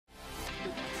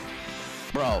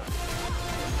Bro.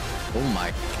 Oh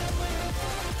my.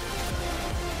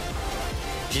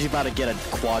 She's about to get a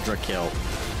quadra kill.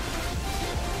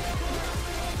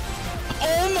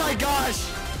 Oh my gosh!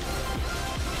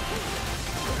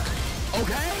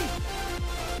 Okay.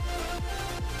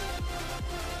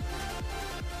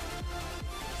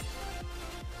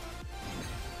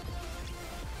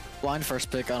 Blind first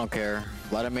pick, I don't care.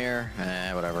 Vladimir,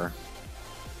 whatever.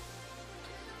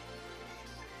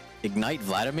 Ignite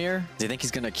Vladimir? Do you think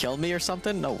he's gonna kill me or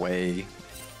something? No way.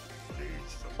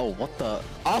 Oh, what the?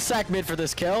 I'll sack mid for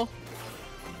this kill.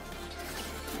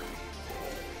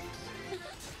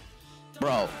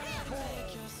 Bro.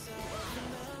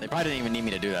 They probably didn't even need me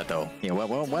to do that though. Yeah,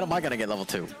 when am I gonna get level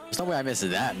 2? There's no way I missed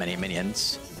that many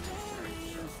minions.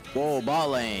 Whoa, bot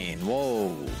lane.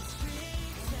 Whoa.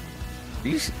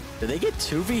 Did they get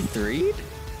 2v3'd?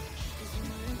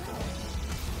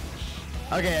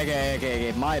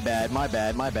 Okay. My bad.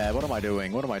 What am I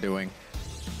doing?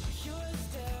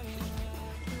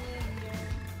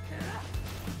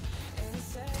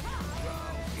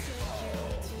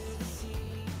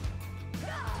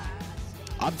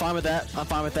 I'm fine with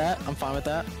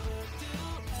that.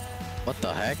 What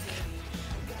the heck?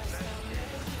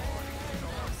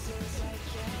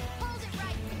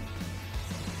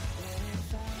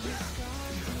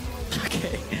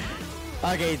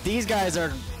 Okay, these guys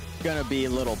are gonna be a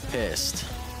little pissed.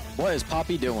 What is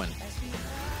Poppy doing?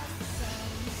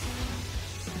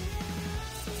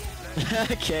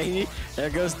 Okay, there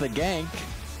goes the gank.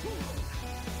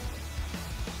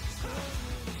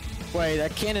 Wait,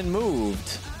 that cannon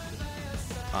moved.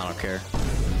 I don't care.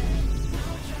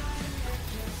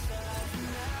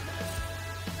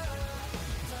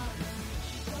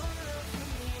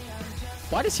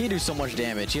 Why does he do so much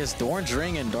damage? He has Doran's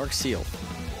Ring and Dark Seal.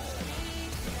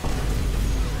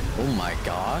 Oh my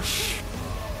gosh.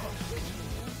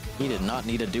 He did not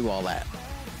need to do all that.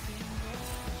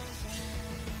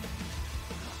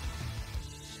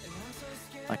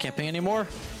 I can't ping anymore?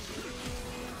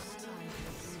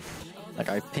 Like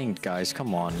I pinged, guys.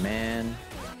 Come on, man.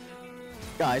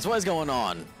 Guys, what is going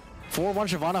on? 4-1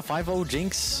 Shyvana, 5-0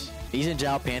 Jinx. He's in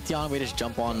Zhao Pantheon. We just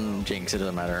jump on Jinx. It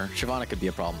doesn't matter. Shyvana could be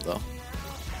a problem, though.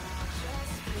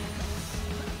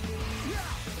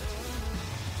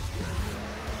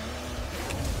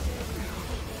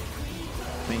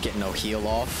 I ain't getting no heal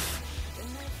off.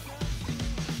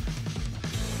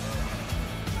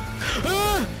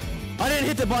 Ah! I didn't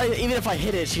hit the body. Even if I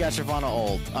hit it, she got Shyvana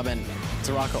ult. I mean,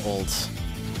 Soraka ult.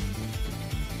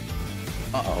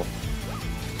 Uh-oh.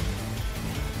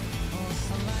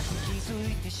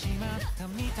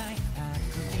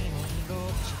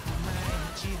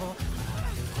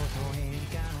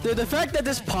 Dude, the fact that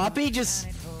this Poppy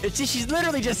she's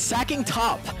literally just sacking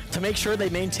top to make sure they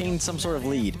maintain some sort of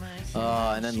lead.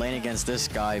 And then lane against this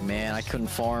guy, man, I couldn't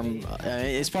farm.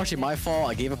 It's partially my fault.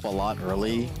 I gave up a lot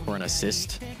early for an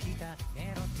assist.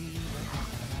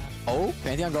 Oh,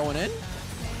 Pantheon going in?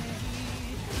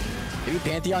 Maybe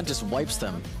Pantheon just wipes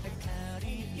them.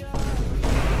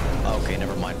 Okay,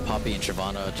 never mind. Poppy and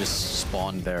Shyvana just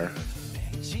spawned there.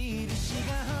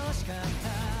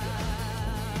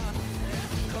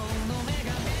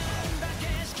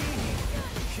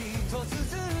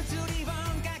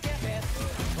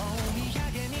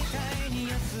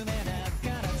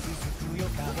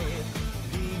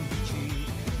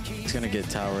 He's gonna get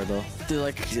tower though. Dude,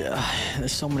 like,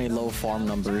 there's so many low farm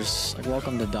numbers. Like,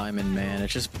 welcome to Diamond, man.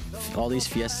 It's just all these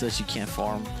fiestas you can't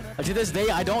farm. Like, to this day,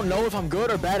 I don't know if I'm good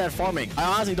or bad at farming. I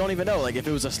honestly don't even know. Like, if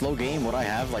it was a slow game, would I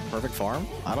have like perfect farm?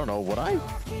 I don't know. Would I?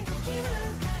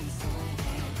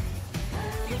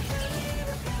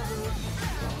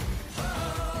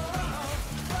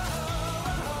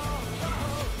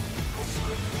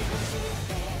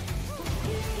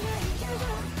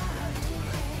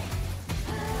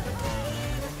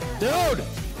 Dude!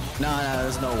 Nah,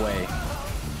 there's no way.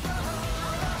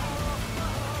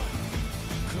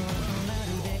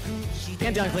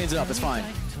 Pantheon cleans it up, it's fine.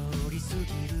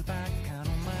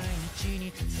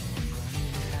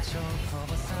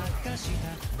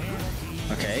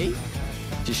 Okay.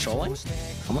 She's trolling?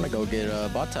 I'm gonna go get a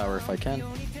bot tower if I can.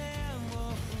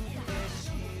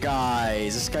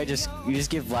 Guys, this guy you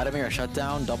just give Vladimir a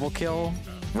shutdown, double kill.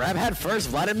 Rab had first,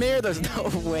 Vladimir? There's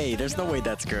no way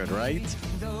that's good, right?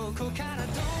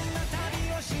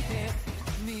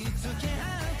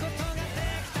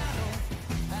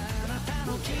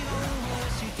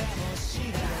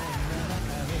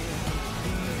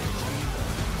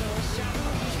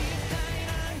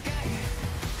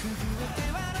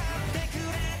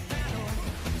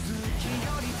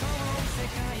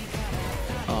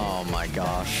 Oh my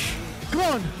gosh. Come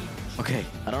on! Okay,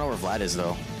 I don't know where Vlad is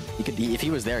though. If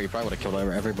he was there, he probably would have killed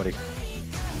everybody.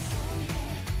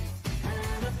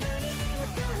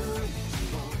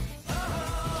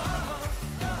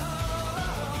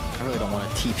 I really don't want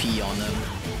to TP on them.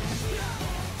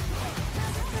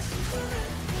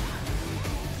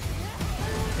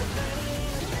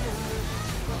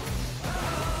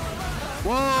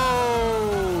 Whoa!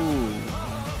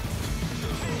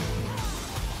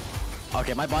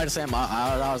 Okay, my body Sam,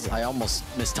 I almost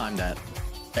mistimed that.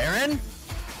 Baron?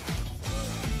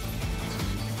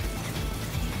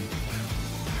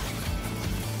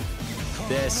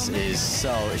 This is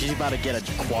so... She's about to get a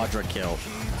quadra kill.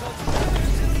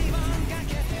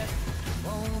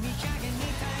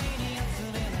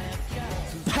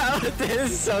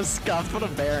 This is so scuffed. What a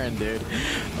Baron, dude.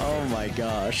 Oh my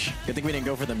gosh. Good thing we didn't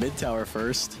go for the mid tower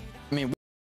first. I mean...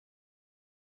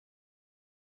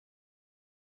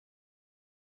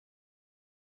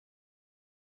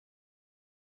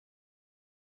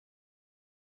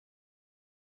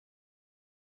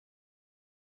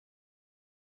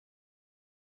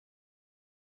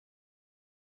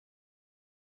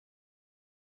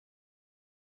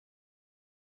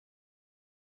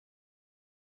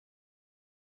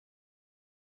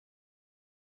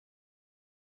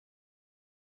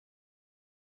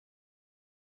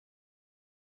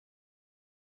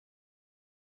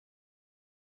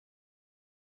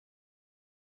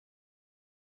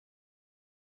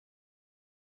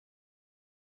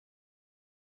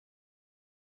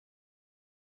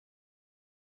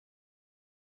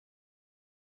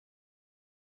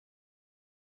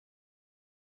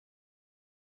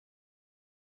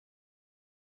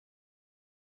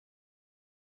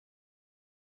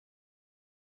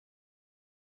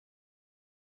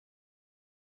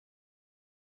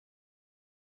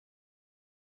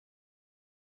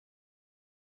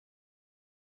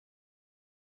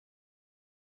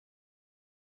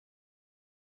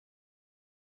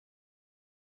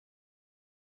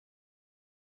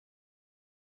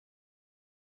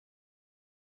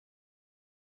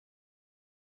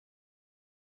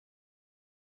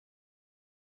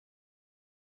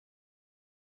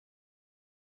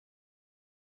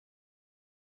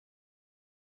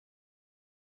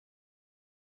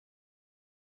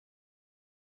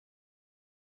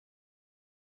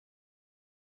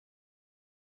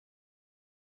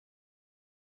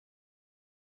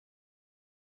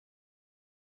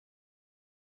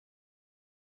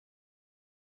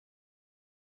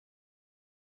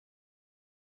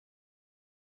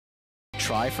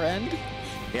 Try friend?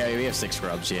 Yeah, we have 6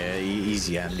 scrubs. Yeah,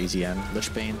 easy end, easy end.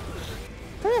 Lich Bane.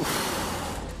 Whew.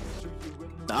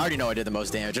 I already know I did the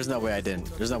most damage. There's no way I didn't.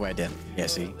 There's no way I didn't. Yeah,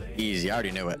 see? Easy. I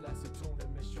already knew it.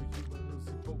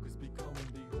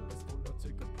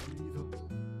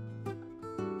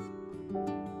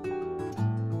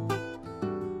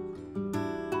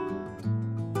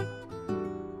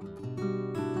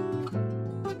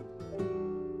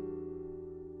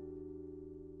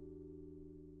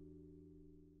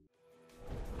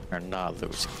 We're not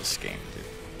losing this game, dude.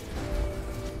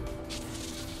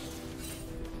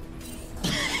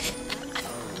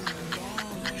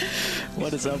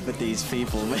 What is up with these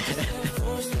people, man?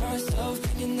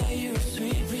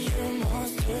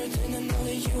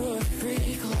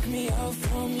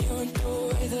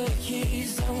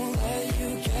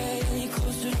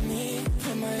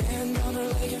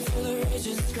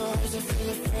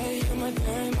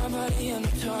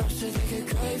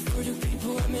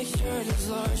 Make sure it is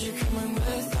large. You're coming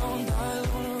with, I won't die, I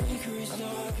wanna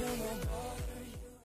recreate.